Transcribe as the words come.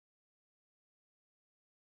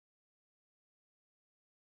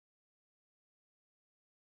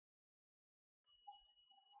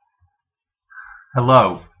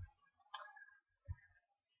Hello.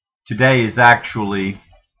 Today is actually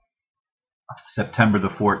September the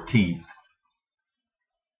 14th,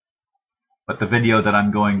 but the video that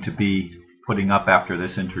I'm going to be putting up after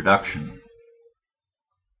this introduction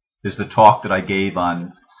is the talk that I gave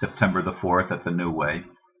on September the 4th at the New Way,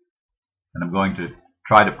 and I'm going to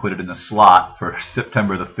try to put it in the slot for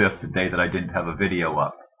September the 5th, the day that I didn't have a video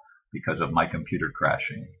up because of my computer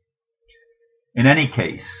crashing. In any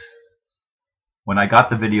case, when I got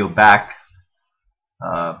the video back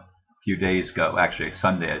a few days ago, actually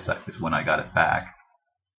Sunday is when I got it back,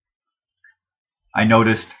 I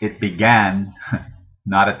noticed it began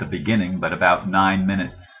not at the beginning, but about 9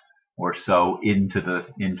 minutes or so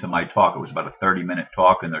into my talk. It was about a 30-minute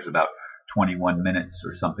talk, and there's about 21 minutes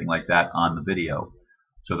or something like that on the video.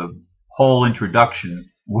 So the whole introduction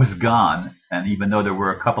was gone, and even though there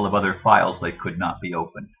were a couple of other files, they could not be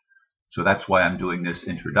opened. So that's why I'm doing this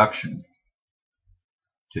introduction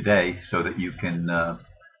today, so that you can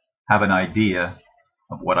have an idea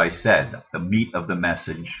of what I said. The meat of the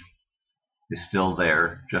message is still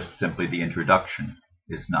there, just simply the introduction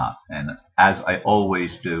is not. And as I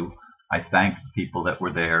always do, I thank the people that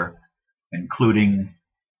were there, including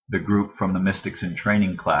the group from the Mystics in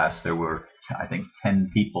Training class. There were, I think,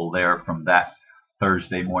 10 people there from that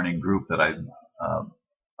Thursday morning group that I'm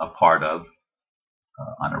a part of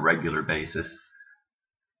on a regular basis.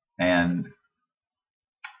 And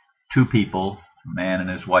 2 people, a man and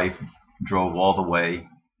his wife, drove all the way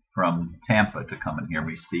from Tampa to come and hear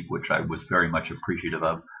me speak, which I was very much appreciative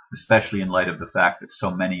of, especially in light of the fact that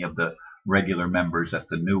so many of the regular members at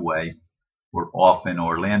the New Way were off in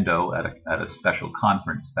Orlando at a special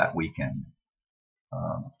conference that weekend.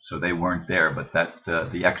 So they weren't there, but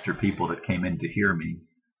the extra people that came in to hear me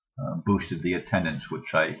boosted the attendance,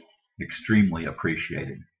 which I extremely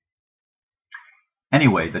appreciated.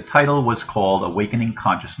 Anyway, the title was called Awakening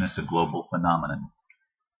Consciousness, a Global Phenomenon.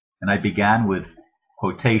 And I began with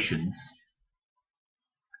quotations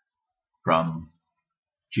from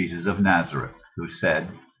Jesus of Nazareth, who said,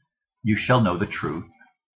 "You shall know the truth,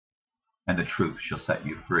 and the truth shall set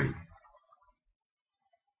you free."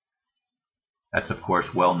 That's, of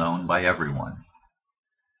course, well known by everyone.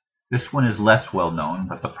 This one is less well known,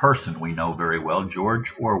 but the person we know very well,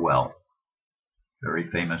 George Orwell, very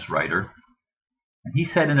famous writer. And he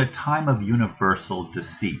said, in a time of universal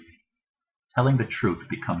deceit, telling the truth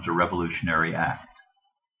becomes a revolutionary act.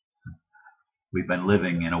 We've been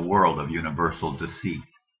living in a world of universal deceit,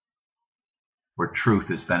 where truth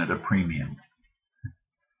has been at a premium.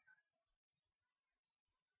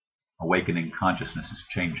 Awakening consciousness is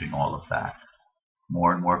changing all of that.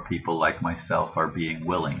 More and more people like myself are being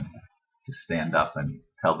willing to stand up and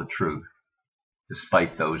tell the truth,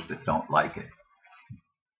 despite those that don't like it.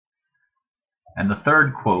 And the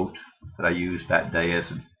third quote that I used that day as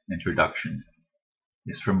an introduction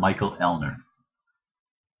is from Michael Ellner.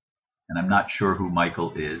 And I'm not sure who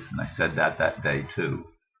Michael is, and I said that day too.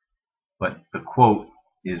 But the quote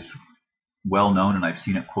is well known, and I've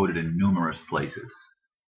seen it quoted in numerous places.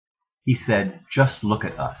 He said, "Just look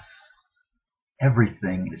at us.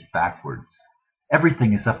 Everything is backwards.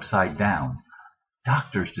 Everything is upside down.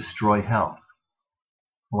 Doctors destroy health.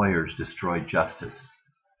 Lawyers destroy justice.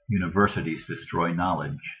 Universities destroy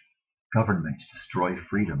knowledge. Governments destroy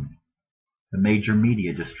freedom. The major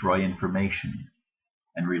media destroy information.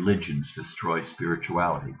 And religions destroy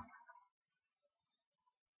spirituality."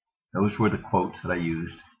 Those were the quotes that I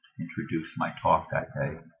used to introduce my talk that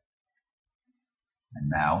day. And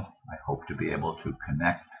now I hope to be able to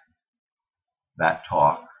connect that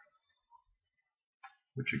talk,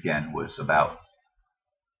 which again was about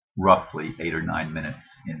roughly 8 or 9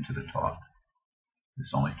 minutes into the talk.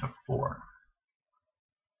 This only took 4.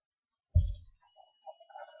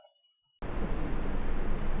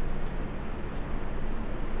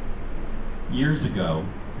 Years ago,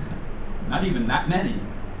 not even that many,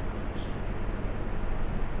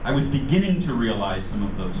 I was beginning to realize some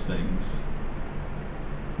of those things.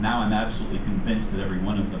 Now I'm absolutely convinced that every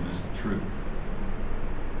one of them is the truth.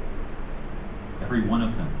 Every one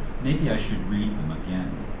of them. Maybe I should read them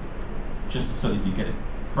again, just so that you get it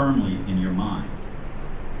firmly in your mind.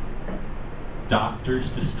 Doctors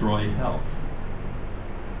destroy health.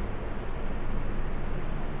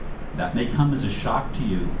 That may come as a shock to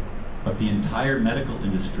you, but the entire medical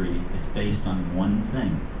industry is based on one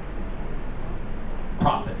thing: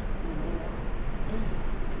 profit.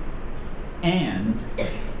 And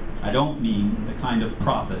I don't mean the kind of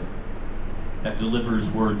profit that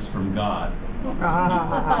delivers words from God.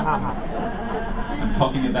 I'm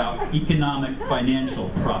talking about economic, financial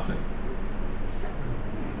profit.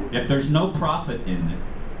 If there's no profit in it,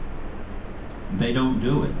 They don't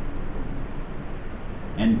do it.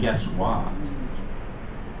 And guess what?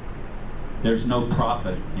 There's no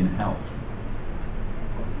profit in health.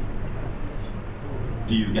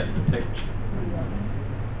 Do you get the picture?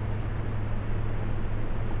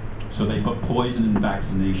 So they put poison in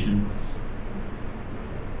vaccinations,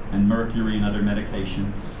 and mercury in other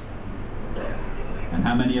medications. And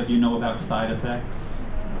how many of you know about side effects?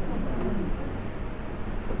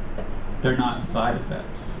 They're not side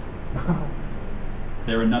effects.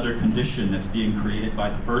 They're another condition that's being created by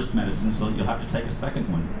the first medicine, so you'll have to take a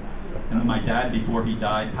second one. And my dad, before he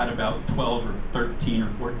died, had about 12 or 13 or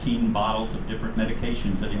 14 bottles of different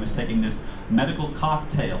medications that he was taking this medical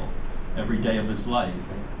cocktail every day of his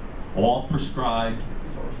life, all prescribed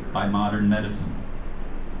by modern medicine.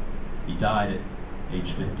 He died at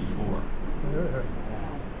age 54.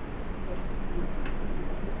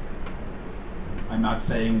 I'm not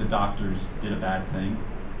saying the doctors did a bad thing.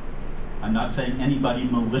 I'm not saying anybody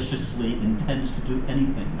maliciously intends to do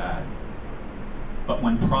anything bad. But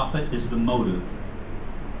when profit is the motive,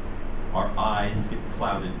 our eyes get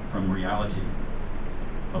clouded from reality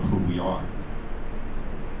of who we are.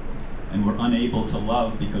 And we're unable to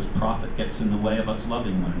love because profit gets in the way of us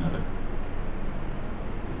loving one another.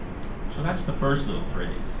 So that's the first little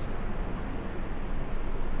phrase.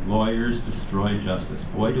 Lawyers destroy justice.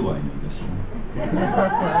 Boy, do I know this one.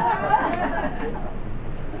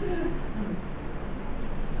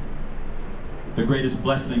 The greatest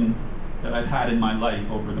blessing that I've had in my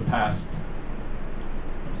life over the past,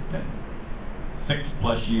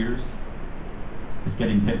 6+ years is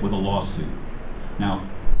getting hit with a lawsuit. Now,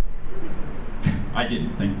 I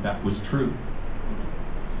didn't think that was true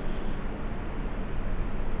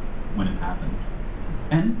when it happened.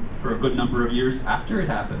 And for a good number of years after it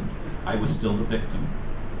happened, I was still the victim.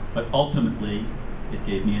 But ultimately, it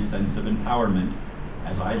gave me a sense of empowerment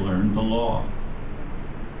as I learned the law.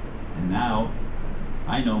 And now,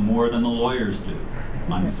 I know more than the lawyers do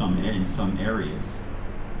in some areas.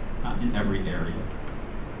 Not in every area.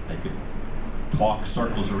 They could talk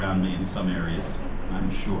circles around me in some areas, I'm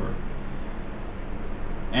sure.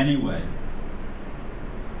 Anyway,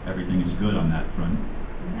 everything is good on that front.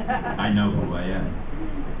 I know who I am.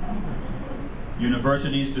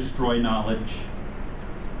 Universities destroy knowledge.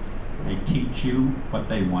 They teach you what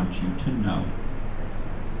they want you to know.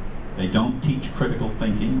 They don't teach critical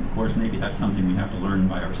thinking. Of course, maybe that's something we have to learn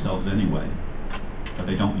by ourselves anyway. But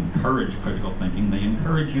they don't encourage critical thinking. They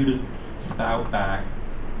encourage you to spout back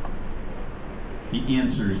the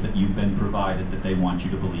answers that you've been provided that they want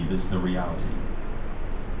you to believe is the reality.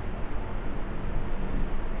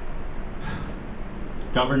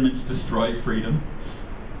 Governments destroy freedom.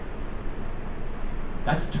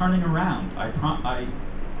 That's turning around. I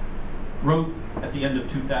wrote at the end of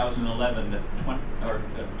 2011 that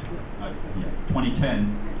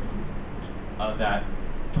 2010 that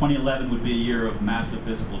 2011 would be a year of massive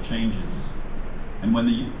physical changes. And when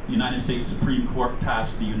the United States Supreme Court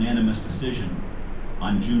passed the unanimous decision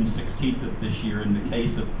on June 16th of this year in the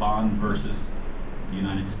case of Bond versus the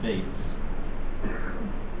United States,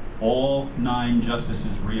 all 9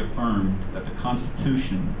 justices reaffirmed that the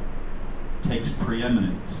Constitution takes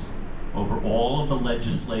preeminence over all of the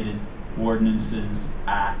legislated ordinances,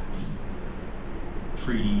 acts,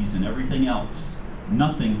 treaties, and everything else.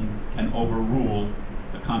 Nothing can overrule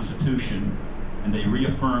the Constitution. And they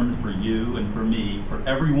reaffirmed for you and for me, for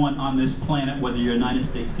everyone on this planet, whether you're a United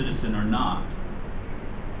States citizen or not,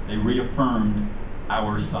 they reaffirmed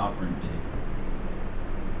our sovereignty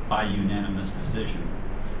by unanimous decision.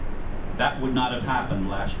 That would not have happened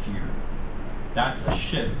last year. That's a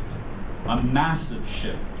shift, a massive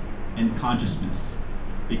shift in consciousness,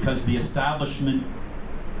 because the establishment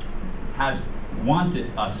has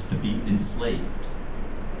wanted us to be enslaved,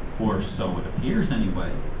 or so it appears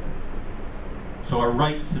anyway. So our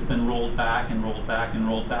rights have been rolled back and rolled back and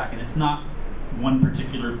rolled back, and it's not one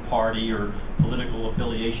particular party or political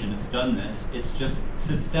affiliation that's done this. It's just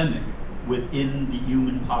systemic within the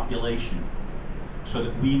human population, so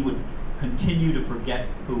that we would continue to forget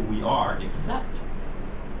who we are, except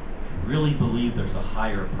I really believe there's a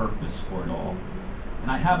higher purpose for it all.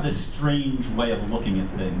 And I have this strange way of looking at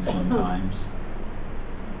things sometimes.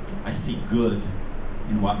 I see good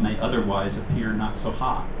in what may otherwise appear not so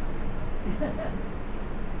hot.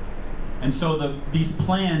 And so these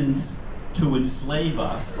plans to enslave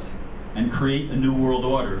us and create a new world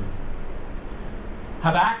order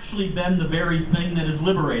have actually been the very thing that is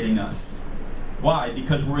liberating us. Why?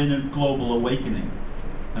 Because we're in a global awakening,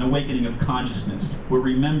 an awakening of consciousness. We're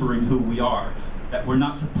remembering who we are. that we're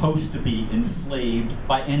not supposed to be enslaved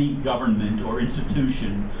by any government or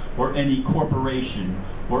institution or any corporation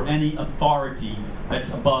or any authority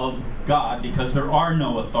that's above God, because there are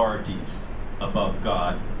no authorities above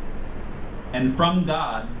God. And from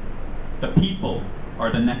God, the people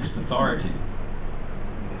are the next authority.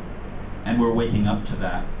 And we're waking up to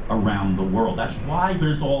that around the world. That's why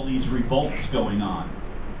there's all these revolts going on.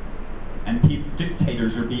 And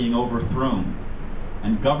dictators are being overthrown.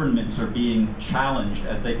 And governments are being challenged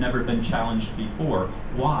as they've never been challenged before.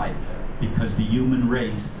 Why? Because the human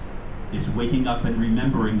race is waking up and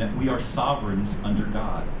remembering that we are sovereigns under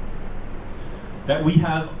God. That we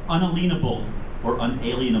have unalienable or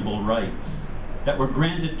unalienable rights that were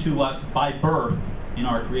granted to us by birth in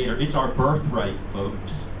our Creator. It's our birthright,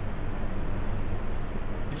 folks.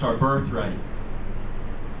 It's our birthright.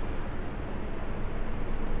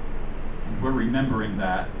 And we're remembering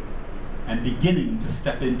that and beginning to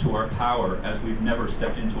step into our power as we've never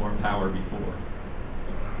stepped into our power before.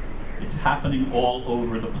 It's happening all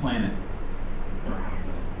over the planet.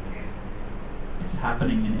 It's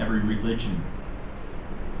happening in every religion,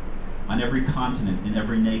 on every continent, in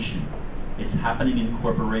every nation. It's happening in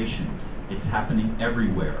corporations. It's happening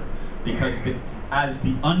everywhere. Because as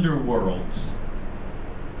the underworlds,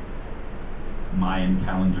 Mayan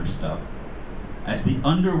calendar stuff, as the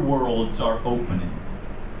underworlds are opening,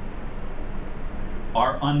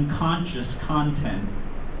 our unconscious content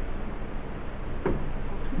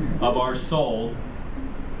of our soul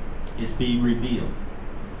is being revealed.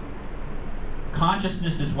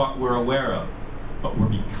 Consciousness is what we're aware of, but we're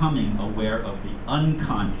becoming aware of the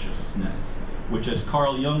unconsciousness, which, as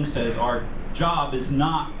Carl Jung says, our job is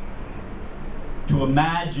not to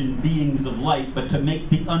imagine beings of light, but to make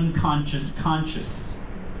the unconscious conscious.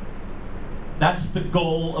 That's the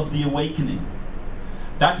goal of the awakening.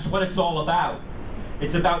 That's what it's all about.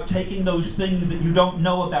 It's about taking those things that you don't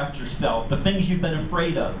know about yourself, the things you've been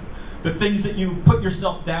afraid of, the things that you put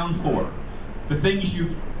yourself down for, the things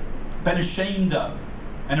you've been ashamed of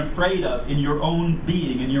and afraid of in your own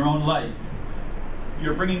being, in your own life.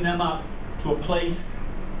 You're bringing them up to a place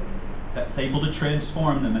that's able to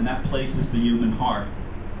transform them, and that place is the human heart.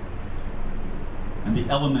 And the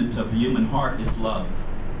element of the human heart is love.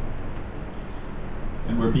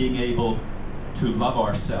 And we're being able to love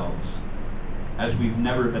ourselves as we've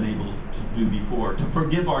never been able to do before, to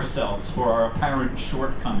forgive ourselves for our apparent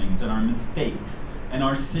shortcomings and our mistakes and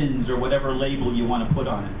our sins, or whatever label you want to put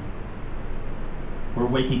on it. We're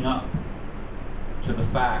waking up to the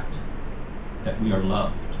fact that we are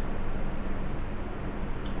loved.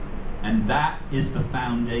 And that is the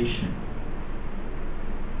foundation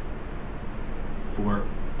for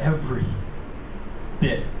every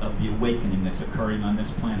bit of the awakening that's occurring on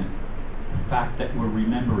this planet. The fact that we're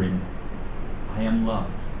remembering, I am love,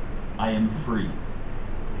 I am free.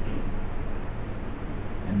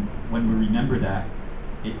 And when we remember that,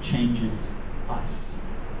 it changes us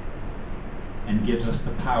and gives us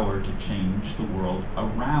the power to change the world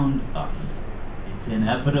around us. It's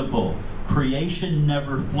inevitable. Creation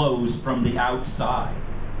never flows from the outside.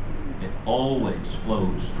 It always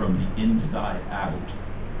flows from the inside out.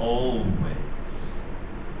 Always.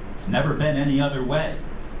 It's never been any other way.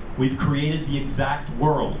 We've created the exact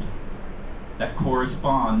world that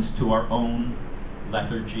corresponds to our own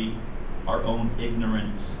lethargy, our own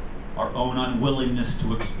ignorance, our own unwillingness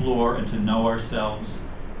to explore and to know ourselves.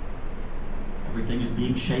 Everything is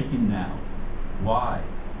being shaken now. Why?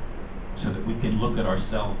 So that we can look at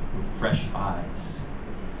ourselves with fresh eyes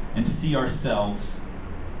and see ourselves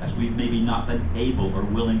as we've maybe not been able or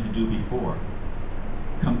willing to do before.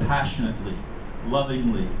 Compassionately,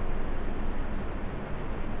 lovingly,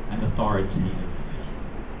 and authoritatively.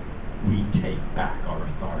 We take back our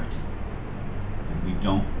authority. And we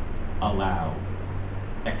don't allow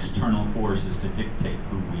external forces to dictate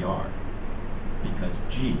who we are. Because,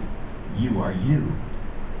 gee, you are you.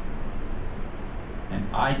 And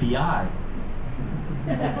I be I.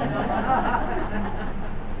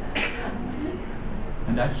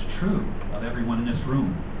 And that's true of everyone in this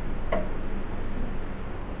room.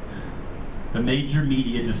 The major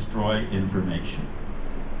media destroy information.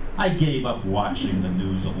 I gave up watching the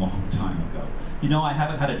news a long time ago. You know, I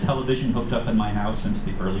haven't had a television hooked up in my house since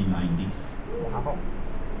the early 90s. Wow.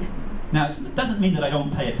 Now, it doesn't mean that I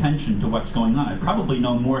don't pay attention to what's going on. I probably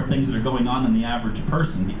know more things that are going on than the average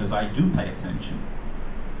person because I do pay attention.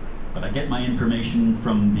 But I get my information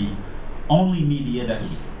from the only media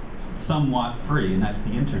that's somewhat free, and that's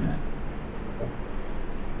the internet.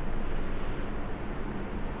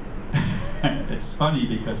 It's funny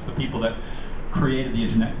because the people that created the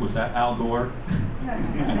internet, was that Al Gore?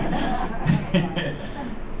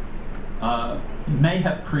 may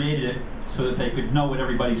have created it so that they could know what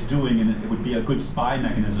everybody's doing, and it would be a good spy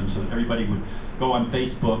mechanism so that everybody would go on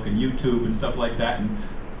Facebook and YouTube and stuff like that,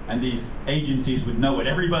 and these agencies would know what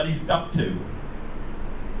everybody's up to.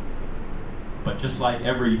 But just like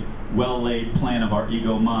every well-laid plan of our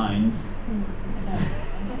ego minds,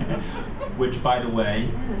 which, by the way,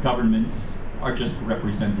 governments are just a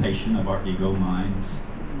representation of our ego minds.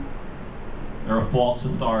 They're a false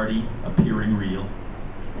authority appearing real,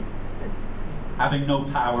 having no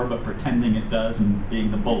power but pretending it does and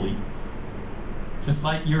being the bully. Just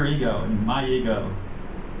like your ego and my ego.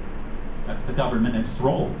 That's the government, its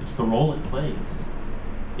role. It's the role it plays.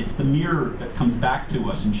 It's the mirror that comes back to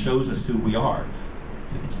us and shows us who we are.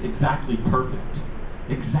 It's exactly perfect.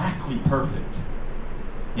 Exactly perfect.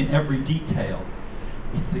 In every detail.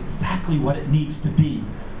 It's exactly what it needs to be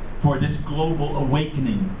for this global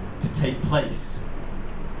awakening to take place.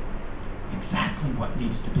 Exactly what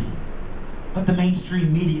needs to be. But the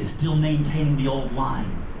mainstream media is still maintaining the old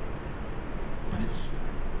line. But it's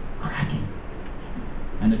cracking.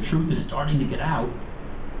 And the truth is starting to get out.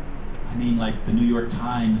 I mean, like the New York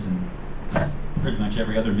Times and pretty much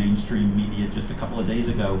every other mainstream media just a couple of days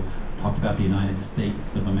ago talked about the United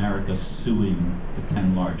States of America suing the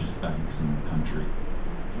 10 largest banks in the country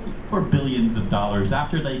for billions of dollars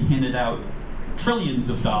after they handed out trillions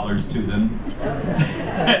of dollars to them.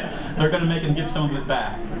 They're going to make them give some of it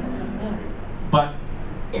back. But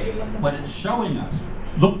what it's showing us,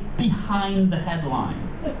 look behind the headline.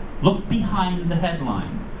 Look behind the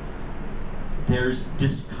headline. There's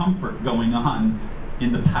discomfort going on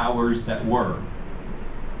in the powers that were.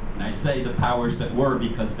 And I say the powers that were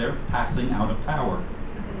because they're passing out of power.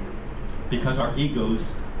 Because our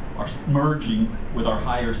egos are merging with our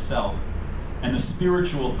higher self. And the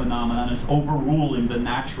spiritual phenomenon is overruling the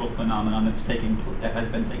natural phenomenon that has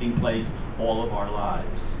been taking place all of our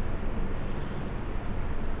lives.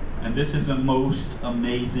 And this is the most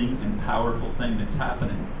amazing and powerful thing that's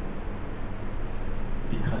happening.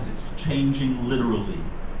 Because it's changing literally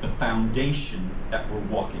the foundation that we're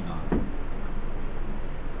walking on.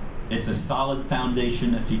 It's a solid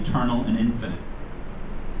foundation that's eternal and infinite,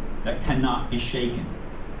 that cannot be shaken.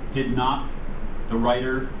 Did not the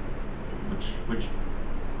writer, which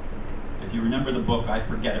if you remember the book, I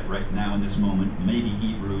forget it right now in this moment, maybe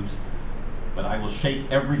Hebrews, but I will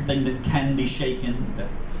shake everything that can be shaken,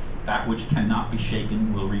 that which cannot be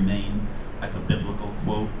shaken will remain. That's a biblical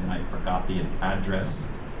quote, and I forgot the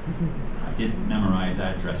address. I didn't memorize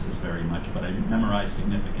addresses very much, but I memorized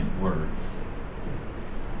significant words.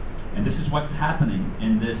 And this is what's happening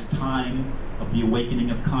in this time of the awakening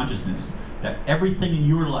of consciousness, that everything in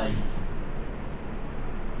your life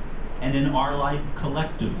and in our life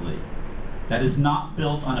collectively that is not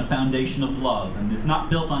built on a foundation of love, and is not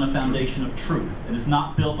built on a foundation of truth, and is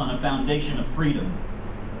not built on a foundation of freedom,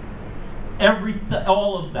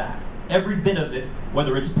 all of that, every bit of it,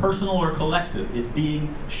 whether it's personal or collective, is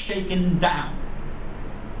being shaken down.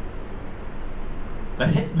 The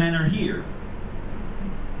hitmen are here.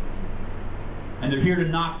 And they're here to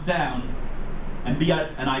knock down and be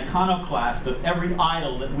an iconoclast of every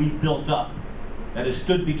idol that we've built up that has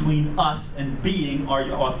stood between us and being our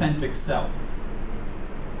authentic self.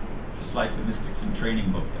 Just like the Mystics in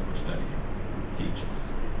Training book that we're studying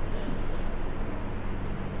teaches.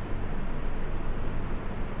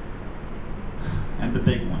 And the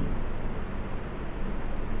big one.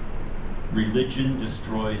 Religion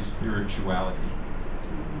destroys spirituality.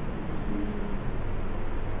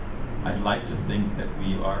 I'd like to think that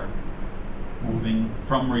we are moving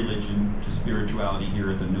from religion to spirituality here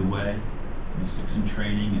at the New Way, Mystics in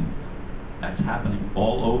Training, and that's happening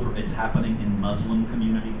all over. It's happening in Muslim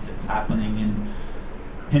communities, it's happening in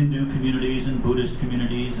Hindu communities and Buddhist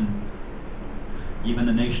communities, and even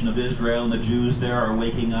the nation of Israel and the Jews there are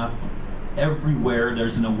waking up. Everywhere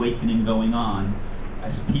there's an awakening going on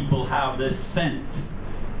as people have this sense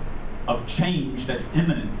of change that's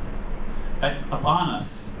imminent, that's upon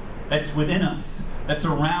us, that's within us, that's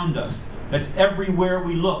around us, that's everywhere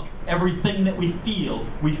we look, everything that we feel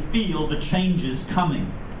the changes coming.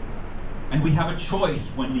 And we have a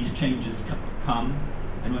choice when these changes come,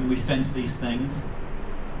 and when we sense these things.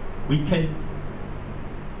 We can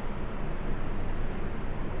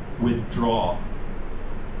withdraw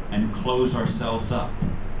and close ourselves up.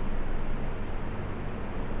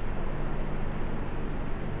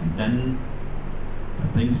 And then the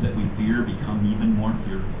things that we fear become even more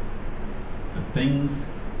fearful. The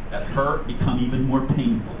things that hurt become even more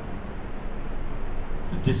painful.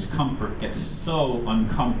 The discomfort gets so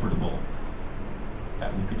uncomfortable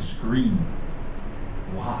that we could scream.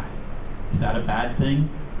 Why? Is that a bad thing?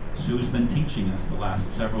 Sue's been teaching us the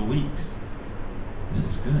last several weeks. This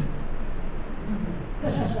is good.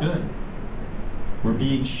 This is good. We're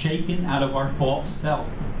being shaken out of our false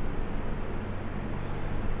self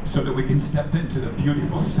so that we can step into the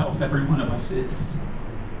beautiful self every one of us is.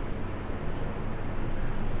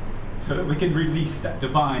 So that we can release that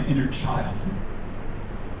divine inner child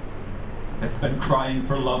that's been crying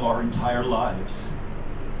for love our entire lives.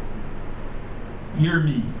 Hear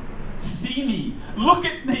me. See me. Look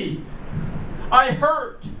at me. I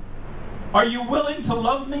hurt. Are you willing to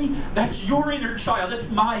love me? That's your inner child. That's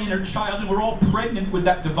my inner child. And we're all pregnant with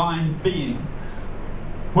that divine being.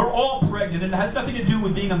 We're all pregnant. And it has nothing to do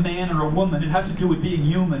with being a man or a woman. It has to do with being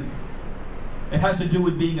human. It has to do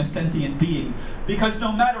with being a sentient being. Because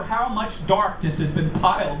no matter how much darkness has been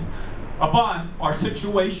piled upon our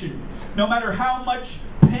situation, no matter how much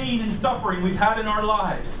pain and suffering we've had in our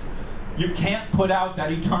lives, you can't put out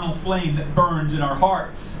that eternal flame that burns in our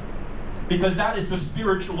hearts. Because that is the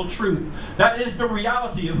spiritual truth. That is the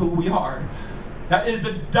reality of who we are. That is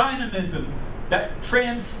the dynamism that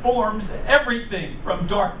transforms everything from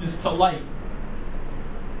darkness to light,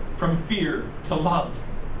 from fear to love.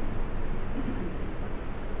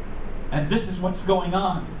 And this is what's going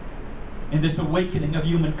on in this awakening of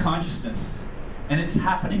human consciousness. And it's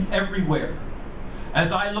happening everywhere.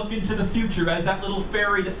 As I look into the future, as that little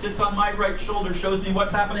fairy that sits on my right shoulder shows me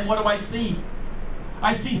what's happening, what do I see?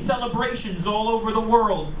 I see celebrations all over the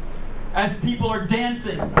world as people are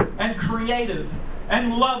dancing and creative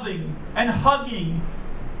and loving and hugging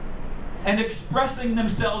and expressing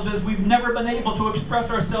themselves as we've never been able to express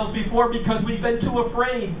ourselves before because we've been too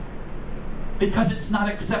afraid. Because it's not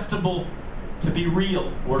acceptable to be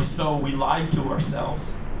real, or so we lied to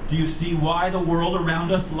ourselves. Do you see why the world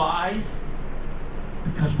around us lies?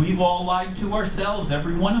 Because we've all lied to ourselves,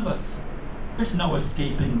 every one of us. There's no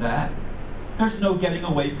escaping that. There's no getting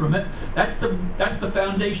away from it. That's the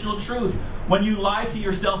foundational truth. When you lie to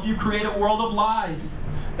yourself, you create a world of lies.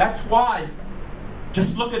 That's why.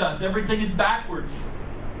 Just look at us. Everything is backwards.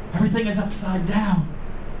 Everything is upside down.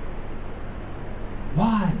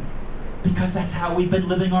 Why? Because that's how we've been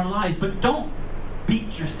living our lives. But don't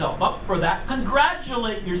beat yourself up for that.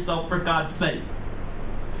 Congratulate yourself, for God's sake.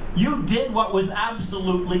 You did what was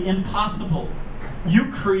absolutely impossible.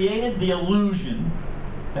 You created the illusion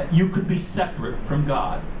that you could be separate from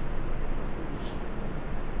God.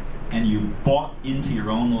 And you bought into your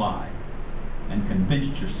own lie and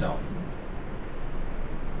convinced yourself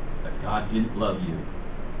that God didn't love you,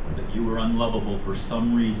 or that you were unlovable for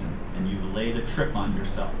some reason, and you laid a trip on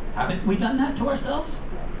yourself. Haven't we done that to ourselves?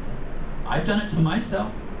 I've done it to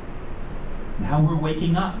myself. Now we're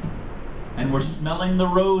waking up. And we're smelling the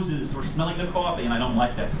roses. We're smelling the coffee. And I don't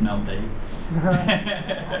like that smell, Dave.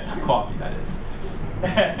 Coffee, that is.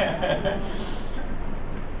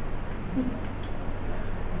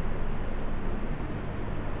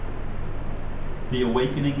 The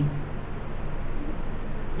awakening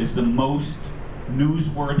is the most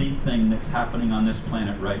newsworthy thing that's happening on this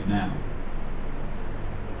planet right now.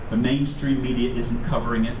 The mainstream media isn't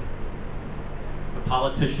covering it. The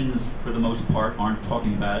politicians, for the most part, aren't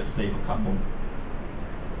talking about it, save a couple.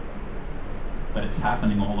 But it's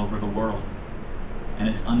happening all over the world. And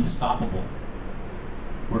it's unstoppable.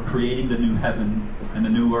 We're creating the new heaven and the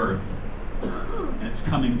new earth. And it's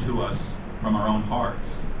coming to us from our own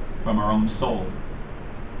hearts, from our own soul,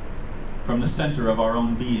 from the center of our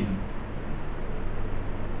own being.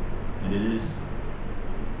 And it is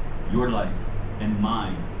your life and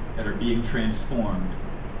mine that are being transformed,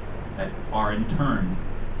 that are in turn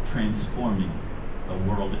transforming the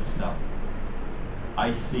world itself.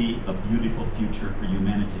 I see a beautiful future for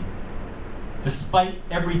humanity. Despite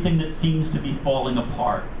everything that seems to be falling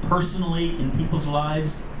apart, personally in people's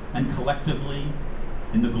lives and collectively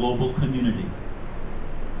in the global community,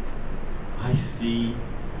 I see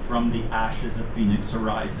from the ashes a phoenix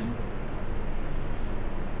arising.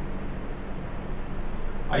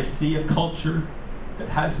 I see a culture that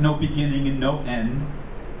has no beginning and no end,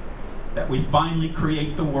 that we finally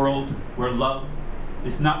create the world where love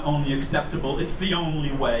is not only acceptable, it's the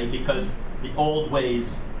only way, because the old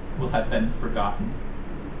ways will have been forgotten,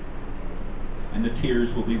 and the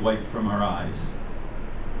tears will be wiped from our eyes.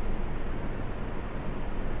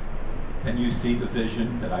 Can you see the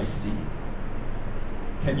vision that I see?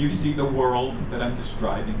 Can you see the world that I'm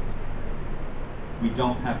describing? We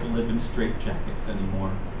don't have to live in straitjackets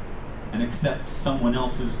anymore and accept someone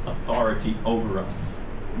else's authority over us.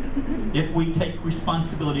 If we take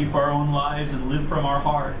responsibility for our own lives and live from our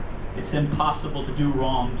heart, it's impossible to do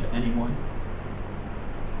wrong to anyone.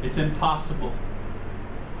 It's impossible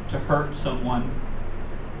to hurt someone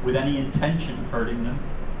with any intention of hurting them.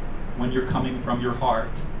 when you're coming from your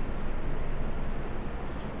heart.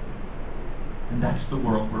 And that's the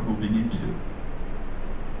world we're moving into.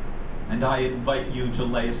 And I invite you to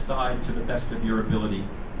lay aside, to the best of your ability,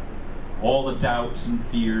 all the doubts and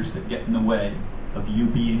fears that get in the way of you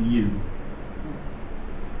being you.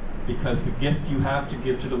 Because the gift you have to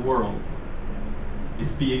give to the world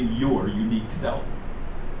is being your unique self,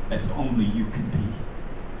 as only you can be.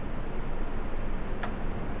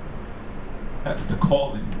 That's the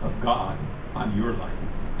calling of God on your life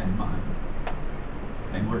and mine.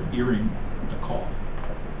 And we're hearing the call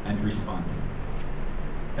and responding.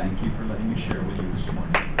 Thank you for letting me share with you this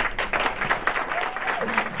morning.